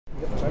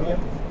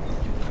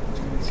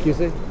Excuse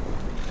me?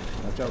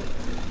 Watch out.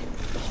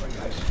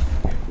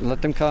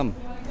 Let them come.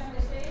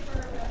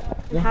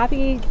 I'm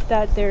happy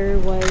that there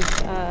was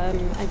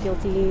a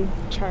guilty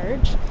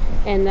charge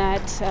and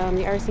that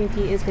the RCMP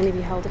is going to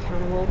be held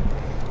accountable.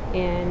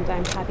 And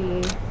I'm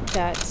happy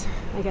that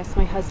I guess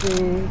my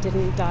husband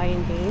didn't die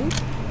in vain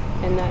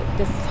and that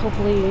this,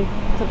 hopefully,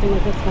 something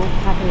like this won't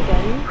happen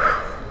again.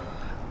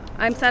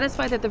 I'm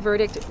satisfied that the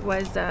verdict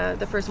was,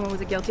 the first one was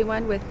a guilty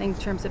one in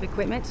terms of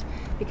equipment,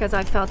 because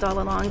I've felt all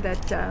along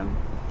that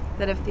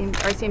that if the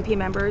RCMP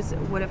members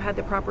would have had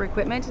the proper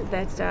equipment,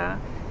 that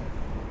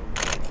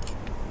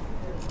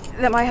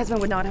my husband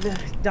would not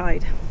have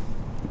died,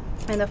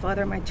 and the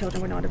father of my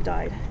children would not have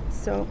died.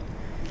 So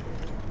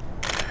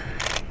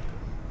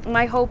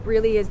my hope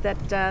really is that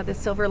the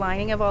silver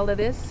lining of all of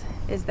this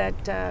is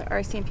that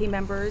RCMP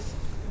members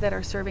that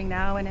are serving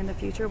now and in the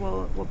future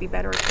will be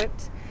better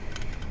equipped,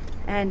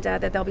 and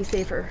that they'll be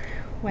safer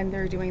when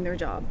they're doing their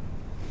job.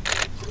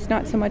 It's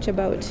not so much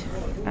about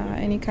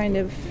any kind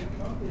of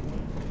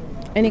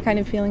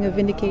feeling of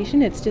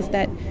vindication. It's just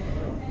that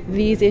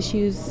these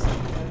issues,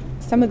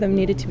 some of them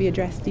needed to be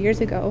addressed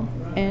years ago,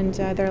 and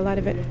there are a lot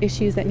of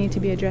issues that need to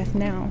be addressed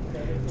now.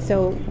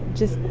 So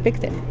just fix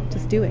it.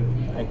 Just do it.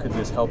 And could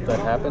this help that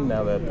happen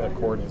now that the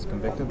court has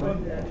convicted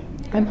them?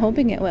 I'm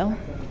hoping it will.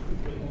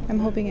 I'm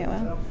hoping it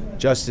will.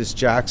 Justice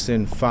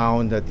Jackson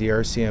found that the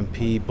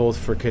RCMP, both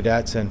for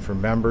cadets and for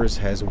members,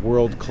 has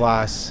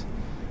world-class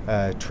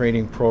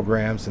training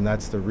programs, and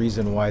that's the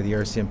reason why the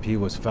RCMP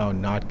was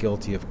found not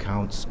guilty of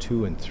counts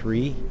 2 and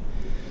 3.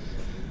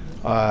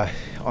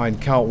 On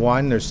count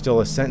 1, there's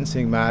still a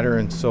sentencing matter,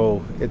 and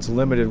so it's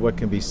limited what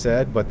can be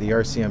said, but the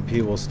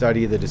RCMP will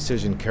study the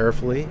decision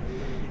carefully,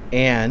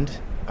 and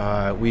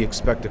we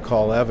expect to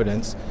call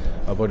evidence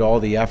about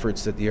all the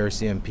efforts that the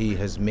RCMP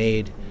has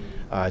made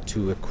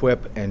to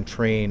equip and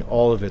train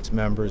all of its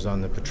members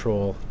on the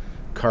patrol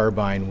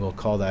carbine. We'll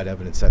call that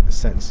evidence at the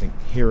sentencing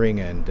hearing,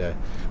 and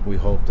we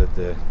hope that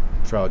the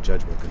trial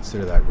judge will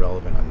consider that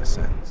relevant on the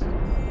sentence.